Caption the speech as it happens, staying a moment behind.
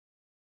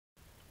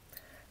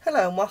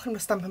Hello and welcome to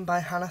Stampin' by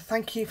Hannah.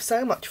 Thank you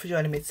so much for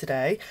joining me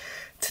today.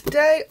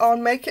 Today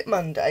on Make It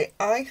Monday,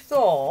 I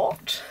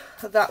thought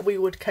that we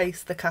would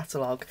case the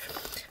catalogue.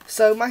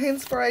 So my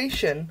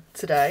inspiration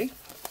today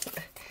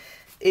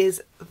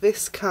is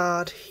this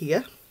card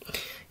here,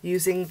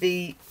 using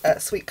the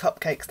Sweet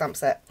Cupcake stamp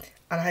set.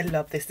 And I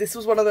love this. This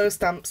was one of those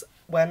stamps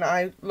when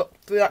I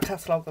looked through that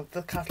catalogue,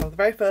 the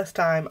very first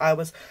time, I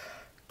was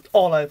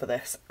all over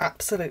this.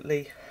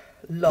 Absolutely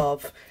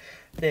love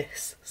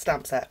this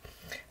stamp set.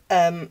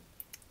 And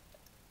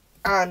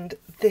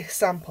this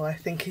sample I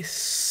think is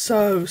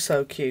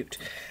so cute,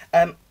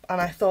 and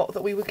I thought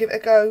that we would give it a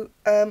go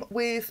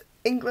with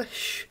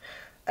English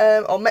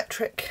or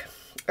metric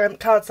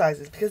card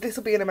sizes, because this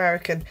will be an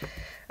American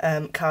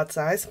card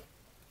size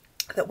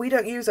that we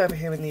don't use over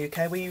here in the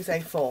UK. We use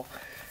A4,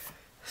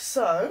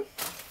 so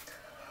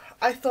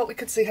I thought we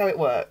could see how it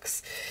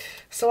works.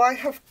 So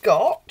I've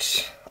got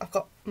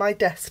my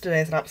desk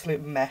today is an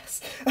absolute mess.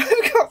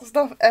 I've got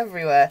stuff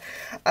everywhere.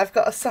 I've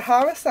got a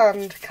Sahara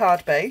Sand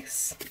card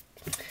base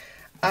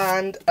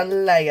and a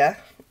layer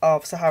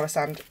of Sahara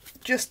Sand.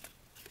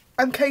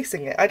 I'm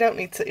casing it. It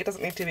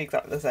doesn't need to be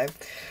exactly the same.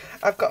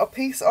 I've got a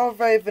piece of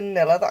Very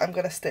Vanilla that I'm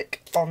going to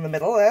stick on the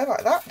middle there,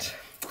 like that.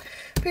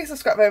 A piece of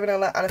Scrap Very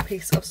Vanilla and a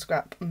piece of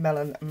Scrap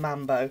Melon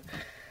Mambo.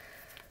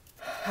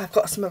 I've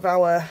got some of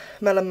our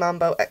Melon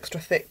Mambo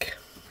extra thick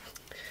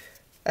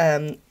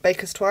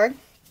baker's twine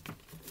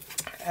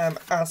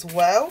as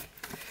well,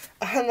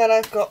 and then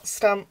I've got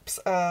stamps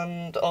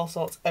and all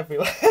sorts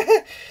everywhere.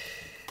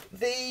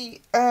 The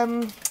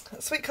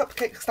Sweet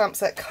Cupcake stamp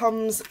set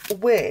comes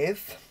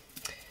with,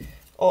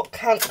 or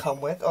can't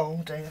come with,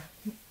 oh dear,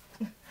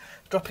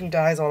 dropping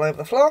dies all over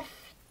the floor,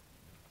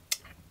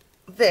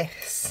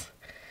 this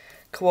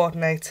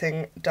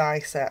coordinating die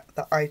set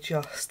that I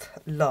just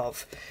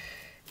love.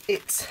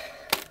 It's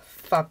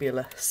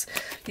fabulous.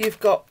 You've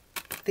got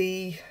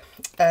the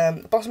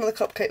bottom of the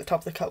cupcake, the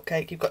top of the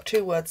cupcake, you've got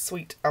two words,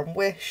 sweet and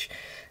wish,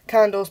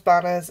 candles,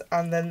 banners,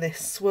 and then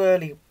this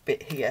swirly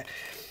bit here.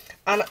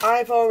 And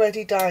I've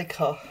already die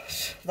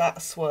cut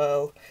that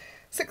swirl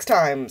 6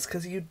 times,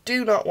 because you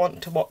do not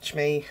want to watch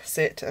me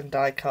sit and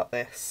die cut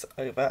this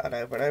over and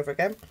over and over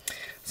again.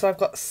 So I've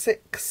got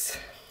 5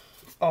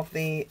 of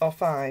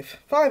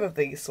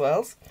these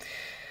swirls.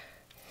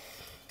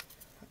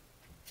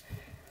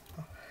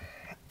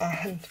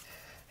 And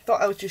I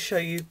thought I would just show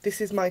you,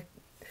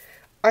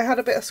 I had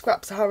a bit of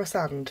scrap Sahara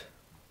Sand.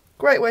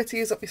 Great way to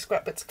use up your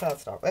scrap bits of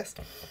cardstock, this.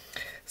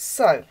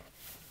 So,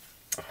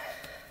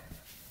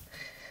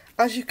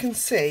 as you can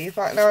see,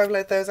 right now I've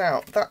laid those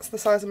out, that's the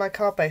size of my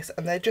card base,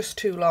 and they're just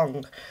too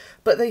long.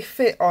 But they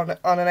fit on an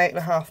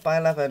 8.5 by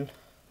 11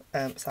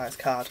 size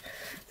card.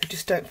 They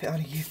just don't fit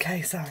on a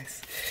UK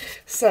size.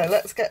 So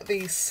let's get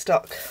these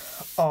stuck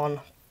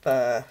on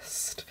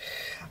first.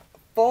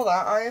 For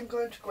that, I am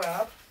going to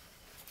grab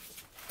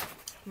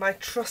my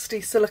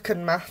trusty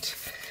silicone mat.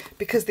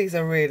 Because these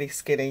are really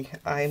skinny,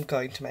 I am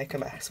going to make a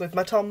mess with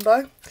my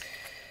Tombow.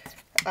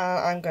 And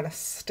I'm going to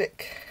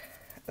stick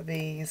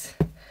these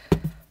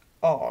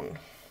on.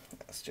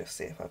 Let's just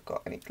see if I've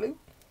got any glue.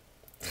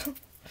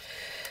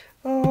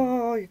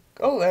 Oh,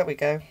 there we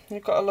go.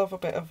 You've got to love a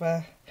bit of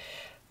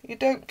you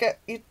don't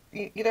get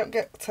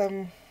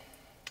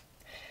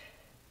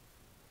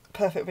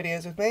perfect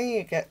videos with me.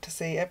 You get to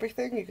see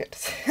everything. You get to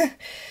see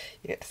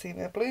you get to see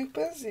my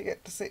bloopers. You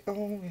get to see.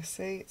 Oh, you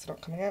see, it's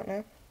not coming out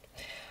now.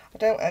 I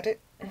don't edit.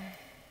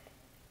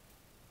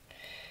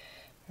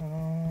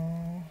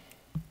 Oh.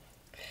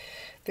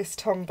 This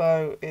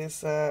Tombow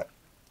is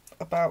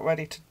about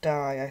ready to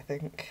die, I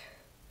think.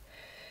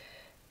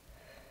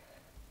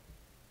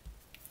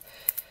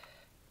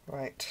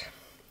 Right.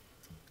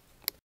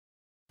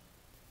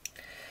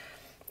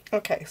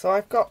 Okay, so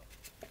I've got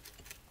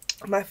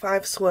my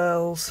 5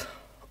 swirls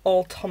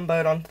all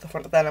Tombowed onto the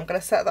front of them. I'm going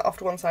to set that off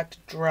to one side to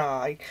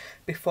dry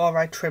before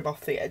I trim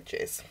off the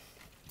edges.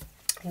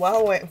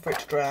 While waiting for it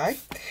to dry,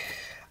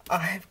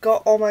 I've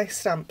got all my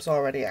stamps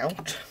already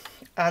out,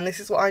 and this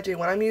is what I do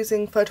when I'm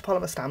using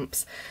photopolymer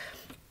stamps.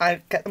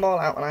 I get them all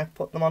out and I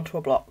put them onto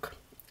a block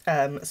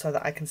so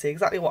that I can see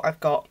exactly what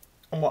I've got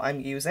and what I'm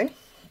using.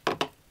 I'll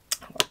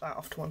put that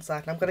off to one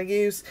side, and I'm going to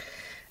use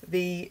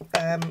the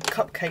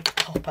cupcake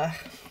topper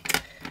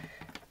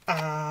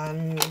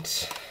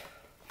and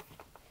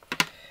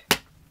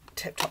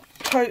Tip Top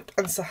Taupe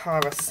and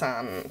Sahara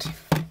Sand.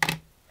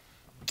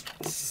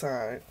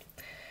 So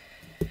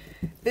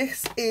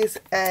this is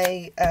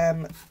a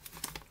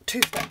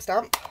 2-step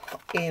stamp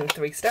in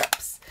 3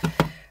 steps.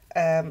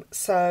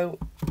 So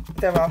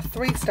there are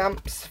 3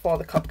 stamps for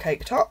the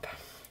cupcake top.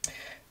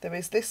 There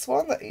is this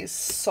one that is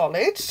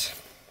solid.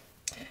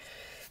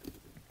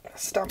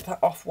 Stamp that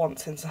off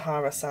once in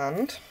Sahara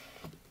Sand.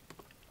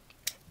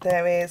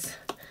 There is,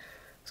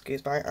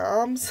 excuse my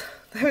arms,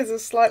 there is a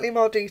slightly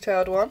more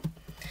detailed one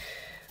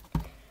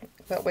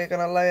that we're going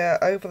to layer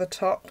over the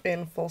top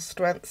in full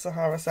strength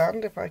Sahara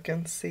Sand, if I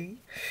can see.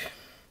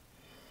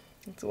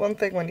 It's one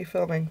thing when you're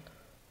filming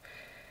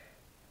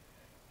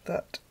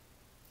that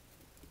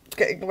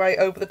getting right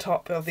over the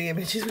top of the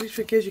image is really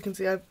tricky. As you can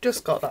see, I've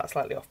just got that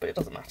slightly off, but it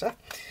doesn't matter.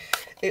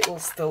 It will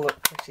still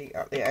look pretty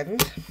at the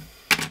end.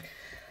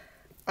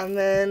 And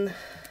then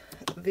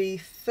the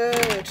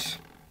third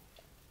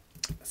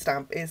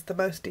stamp is the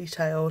most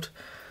detailed.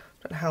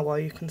 I don't know how well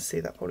you can see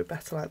that, probably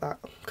better like that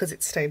because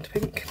it's stained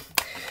pink.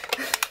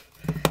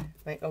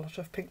 Make a lot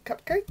of pink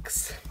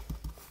cupcakes.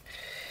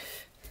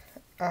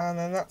 And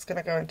then that's going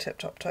to go in tip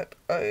top type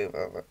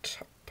over the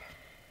top.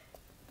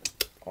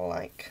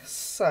 Like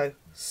so.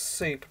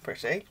 Super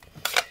pretty.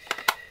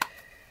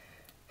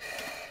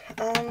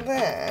 And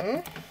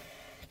then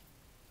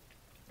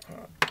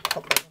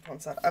pop that on one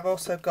side. I've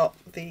also got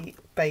the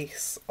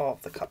base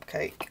of the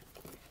cupcake.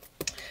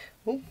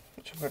 Ooh,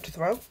 which I'm going to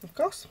throw, of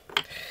course.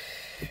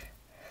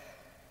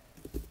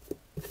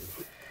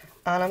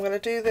 And I'm going to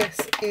do this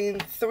in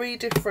 3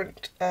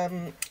 different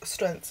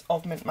strengths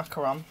of mint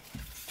macaron.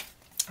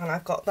 And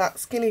I've got that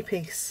skinny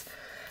piece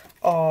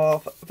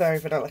of very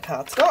vanilla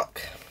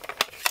cardstock.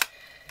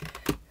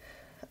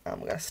 And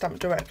we're going to stamp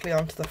directly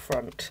onto the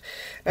front.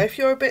 Now if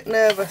you're a bit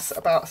nervous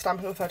about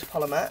stamping with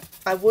photopolymer,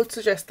 I would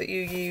suggest that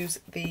you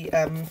use the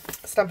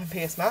Stampin'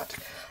 Pierce mat.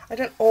 I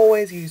don't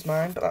always use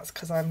mine, but that's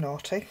because I'm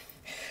naughty.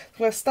 I'm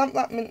going to stamp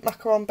that mint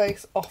macaron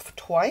base off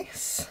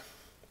twice.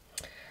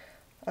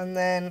 And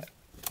then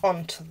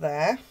onto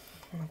there.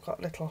 And I've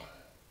got little...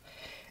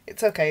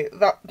 It's okay,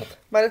 that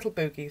my little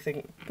boogie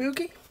thing...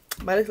 Boogie?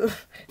 My little...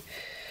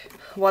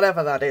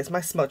 Whatever that is,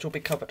 my smudge will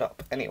be covered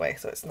up anyway,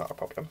 so it's not a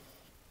problem.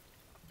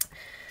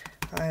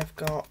 I've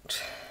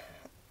got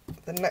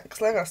the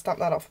next layer. I'll stamp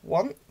that off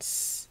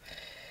once,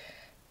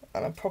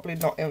 and I'm probably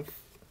not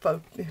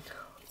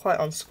quite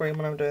on screen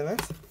when I'm doing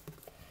this.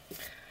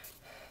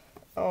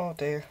 Oh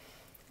dear,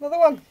 another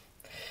one.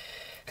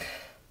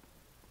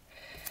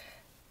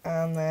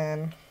 And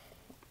then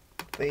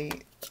the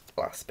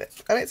last bit,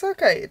 and it's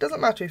okay, it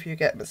doesn't matter if you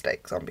get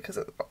mistakes on, because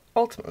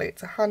ultimately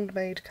it's a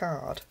handmade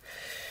card,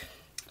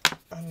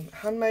 and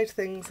handmade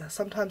things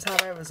sometimes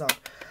have errors on.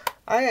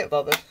 I ain't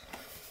bothered.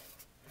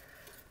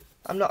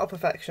 I'm not a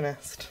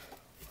perfectionist.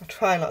 I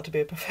try not to be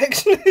a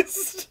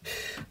perfectionist.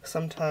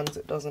 Sometimes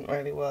it doesn't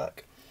really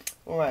work.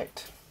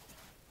 Right.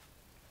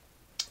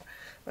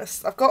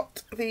 I've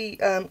got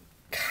the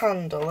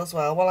candle as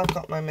well. While I've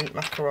got my mint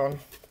macaron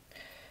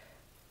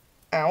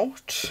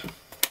out.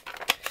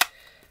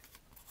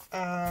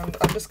 And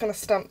I'm just going to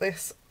stamp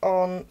this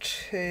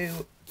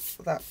onto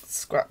that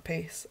scrap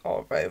piece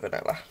of raw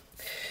vanilla.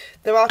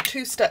 There are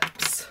 2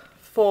 steps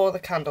for the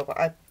candle, but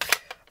I'm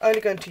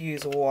only going to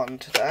use 1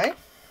 today.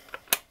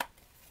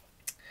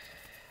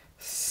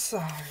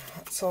 So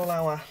that's all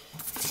our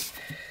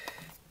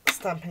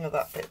stamping of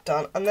that bit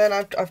done, and then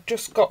I've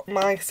just got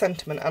my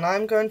sentiment, and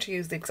I'm going to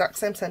use the exact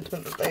same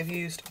sentiment that they've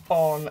used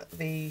on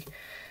the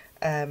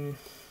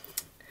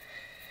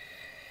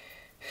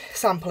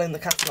sample in the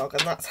catalogue,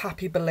 and that's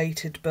happy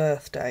belated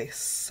birthday.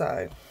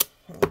 So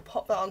I'll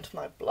pop that onto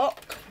my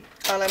block,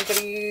 and I'm going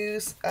to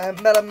use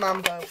Melon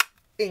Mambo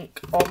ink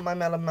on my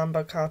Melon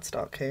Mambo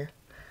cardstock here.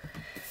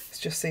 Let's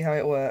just see how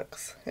it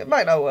works. It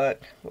might not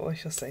work, but we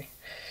shall see.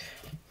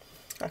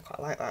 I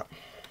quite like that.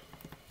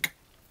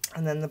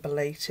 And then the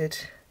belated,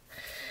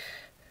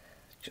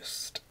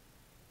 just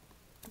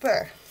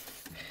there.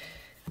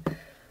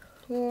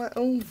 Oh, I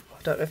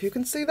don't know if you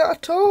can see that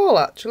at all,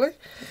 actually.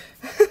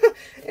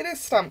 It is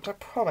stamped, I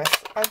promise.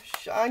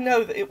 I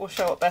know that it will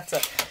show up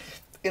better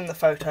in the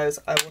photos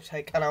I will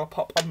take, and I will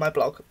pop on my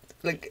blog.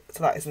 Link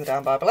to that is in the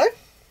down bar below.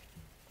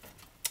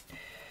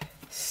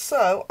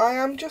 So I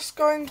am just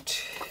going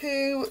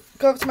to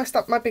go over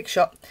to my Big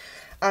Shot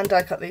and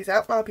die cut these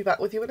out, and I'll be back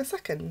with you in a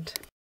second.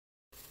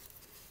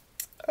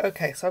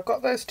 Okay, so I've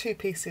got those 2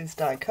 pieces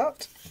die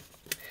cut,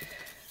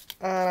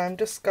 and I'm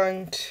just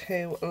going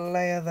to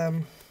layer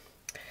them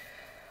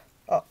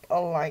up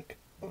like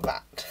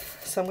that.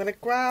 So I'm going to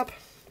grab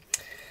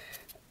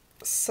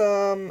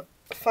some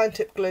fine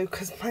tip glue,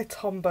 because my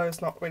Tombow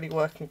is not really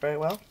working very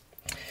well,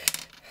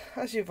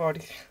 as you've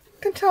already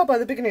can tell by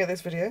the beginning of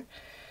this video.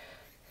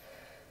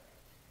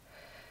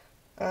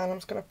 And I'm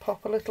just going to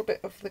pop a little bit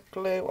of the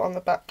glue on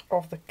the back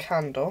of the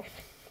candle.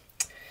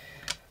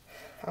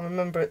 And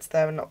remember it's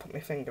there and not put my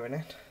finger in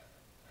it.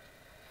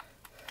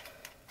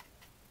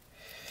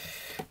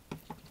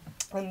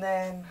 And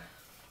then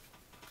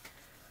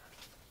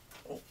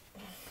a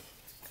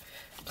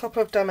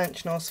couple of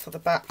dimensionals for the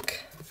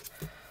back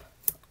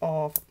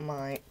of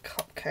my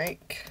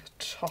cupcake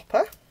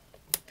topper.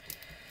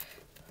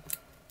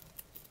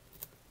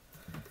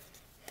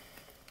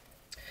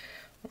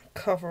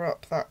 Cover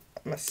up that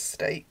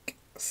mistake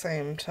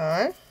same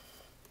time,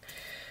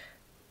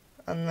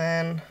 and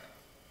then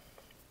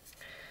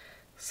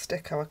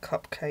stick our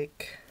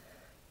cupcake,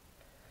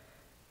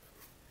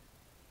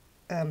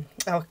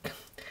 our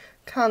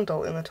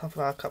candle in the top of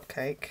our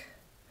cupcake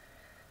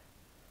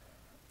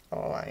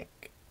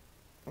like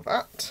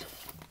that.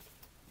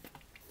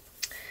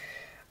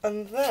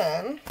 And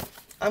then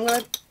I'm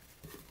going to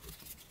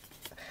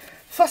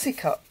fussy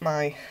cut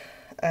my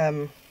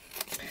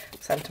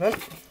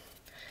sentiment.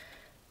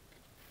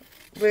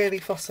 Really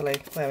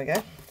fussily, there we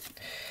go.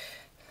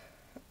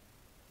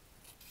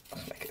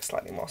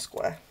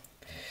 square.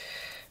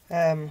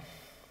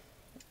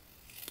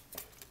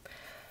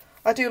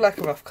 I do like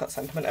a rough cut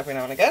sentiment every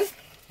now and again.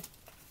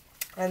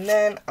 And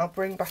then I'll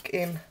bring back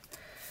in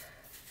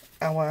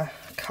our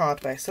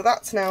card base. So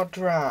that's now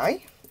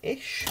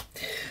dry-ish.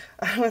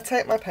 I'm going to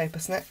take my paper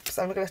snips.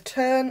 I'm going to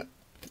turn,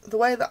 the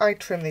way that I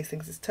trim these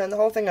things is turn the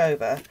whole thing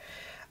over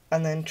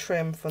and then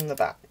trim from the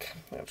back.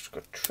 I'm just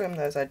going to trim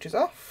those edges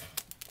off.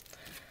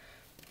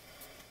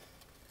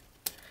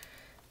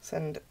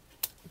 Send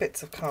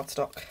bits of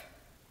cardstock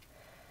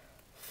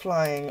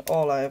flying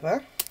all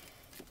over.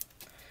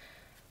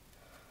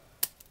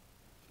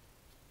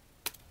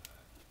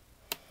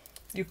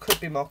 You could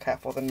be more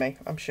careful than me,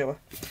 I'm sure.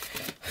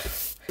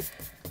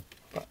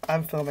 But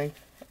I'm filming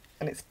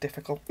and it's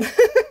difficult.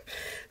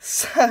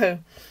 So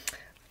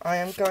I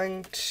am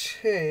going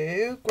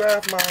to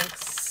grab my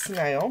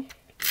snail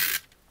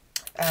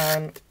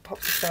and pop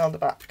the snail on the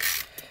back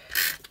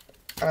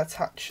and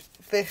attach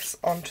this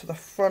onto the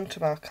front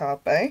of our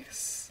card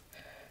base.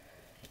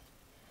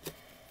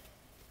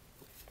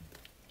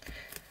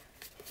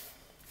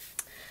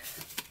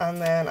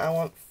 And then I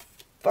want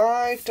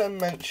 5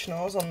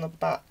 dimensionals on the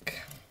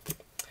back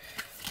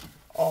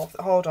of,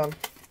 hold on,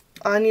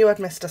 I knew I'd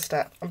missed a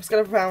step. I'm just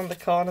going to round the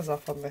corners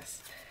off on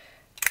this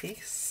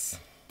piece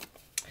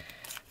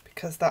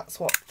because that's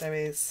what there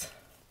is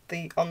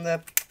on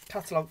the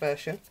catalogue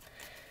version,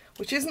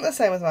 which isn't the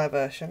same as my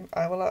version,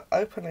 I will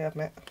openly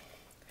admit.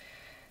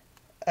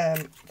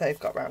 They've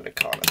got rounded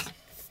corners.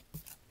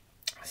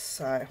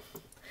 So,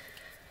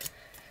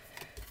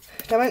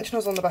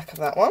 dimensionals on the back of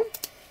that one.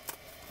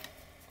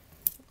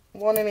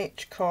 1 in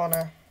each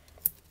corner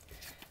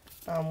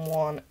and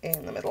 1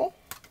 in the middle.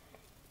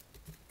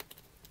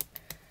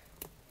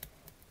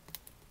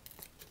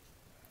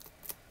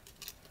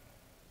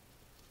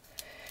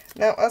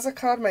 Now, as a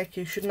card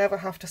maker, you should never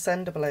have to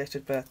send a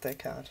belated birthday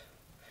card,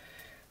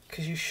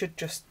 because you should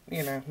just,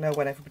 you know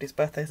when everybody's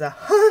birthdays are.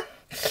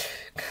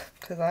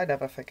 Because I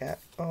never forget.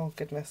 Oh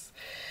goodness,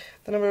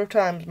 the number of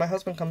times my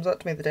husband comes up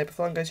to me the day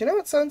before and goes, "You know,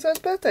 it's so and so's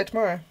birthday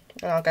tomorrow,"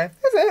 and I'll go, "Is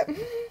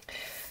it?"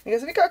 He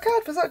goes, "Have you got a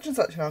card for such and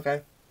such?" And I'll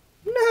go,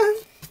 no,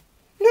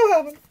 I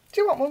haven't.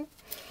 Do you want one?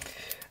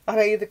 And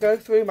I either go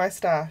through my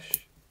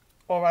stash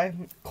or I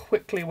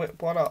quickly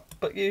whip one up.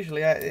 But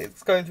usually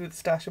it's going through the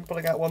stash and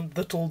pulling out one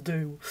that'll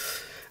do.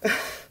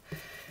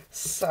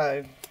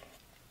 So,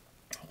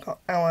 got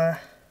our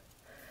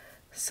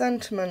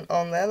sentiment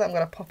on there that I'm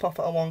going to pop off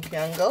at a wonky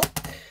angle.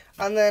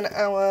 And then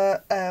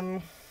our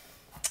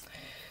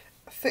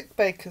thick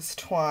baker's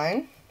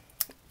twine.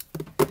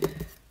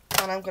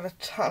 And I'm going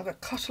to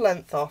cut a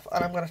length off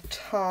and I'm going to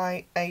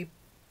tie a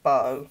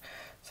bow.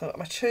 So I've got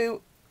my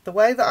two, the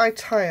way that I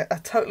tie a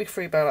totally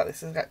free bow like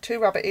this is I've got 2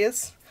 rabbit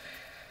ears.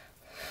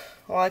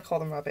 Well, I call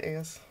them rabbit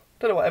ears.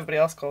 Don't know what everybody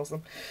else calls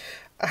them.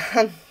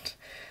 And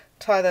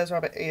tie those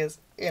rabbit ears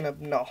in a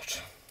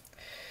knot.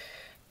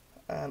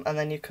 And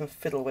then you can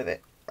fiddle with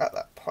it at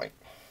that point.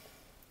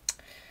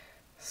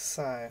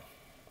 So, I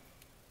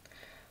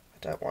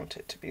don't want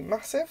it to be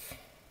massive.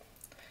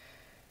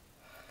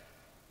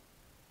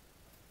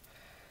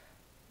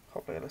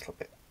 Probably a little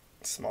bit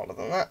smaller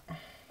than that.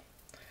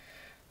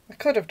 I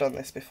could have done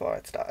this before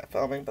I'd started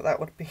filming, but that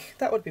would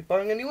be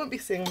boring, and you wouldn't be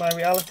seeing my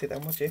reality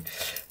then, would you?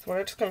 So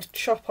we're just going to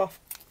chop off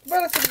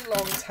relatively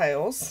long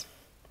tails,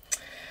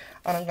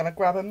 and I'm going to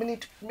grab a mini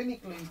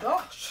glue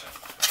dot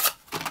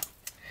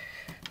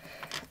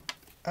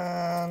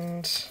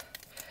and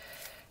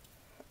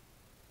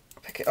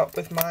pick it up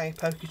with my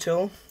pokey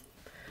tool.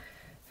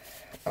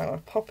 And I'm going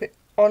to pop it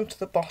onto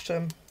the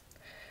bottom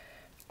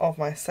of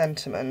my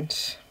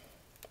sentiment.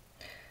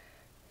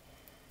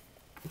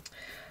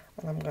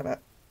 And I'm going to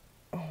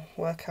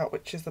work out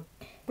which is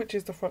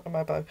the front of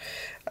my bow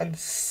and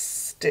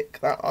stick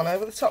that on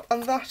over the top,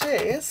 and that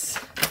is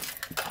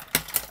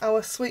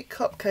our sweet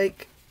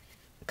cupcake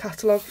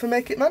catalogue for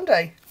Make It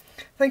Monday.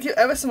 Thank you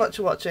ever so much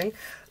for watching.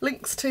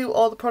 Links to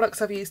all the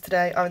products I've used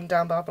today are in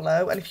down bar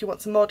below, and if you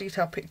want some more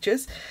detailed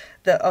pictures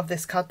of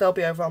this card, they'll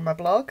be over on my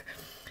blog.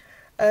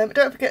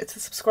 Don't forget to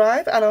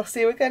subscribe, and I'll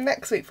see you again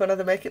next week for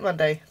another Make It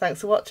Monday.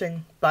 Thanks for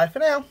watching. Bye for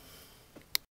now.